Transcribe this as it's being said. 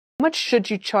How much should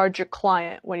you charge your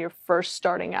client when you're first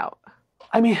starting out?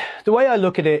 I mean, the way I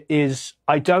look at it is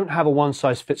I don't have a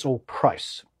one-size-fits-all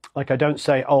price. Like I don't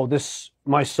say, oh,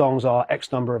 my songs are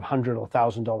X number of $100 or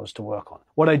 $1,000 to work on.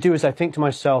 What I do is I think to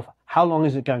myself, how long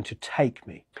is it going to take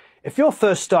me? If you're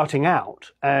first starting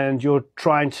out and you're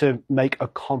trying to make a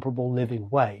comparable living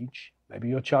wage, maybe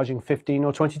you're charging $15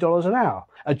 or $20 an hour.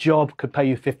 A job could pay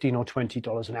you $15 or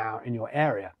 $20 an hour in your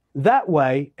area. That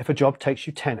way, if a job takes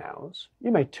you 10 hours, you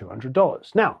made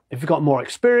 $200. Now, if you've got more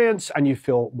experience and you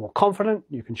feel more confident,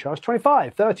 you can charge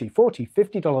 $25, $30, $40,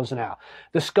 $50 an hour.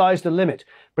 The sky's the limit.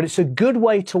 But it's a good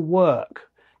way to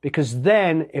work, because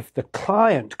then if the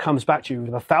client comes back to you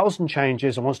with 1,000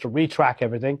 changes and wants to retrack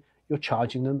everything, you're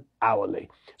charging them hourly.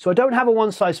 So I don't have a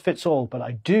one-size-fits-all, but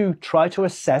I do try to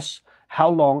assess how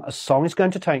long a song is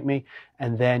going to take me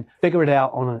and then figure it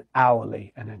out on an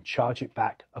hourly and then charge it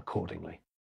back accordingly.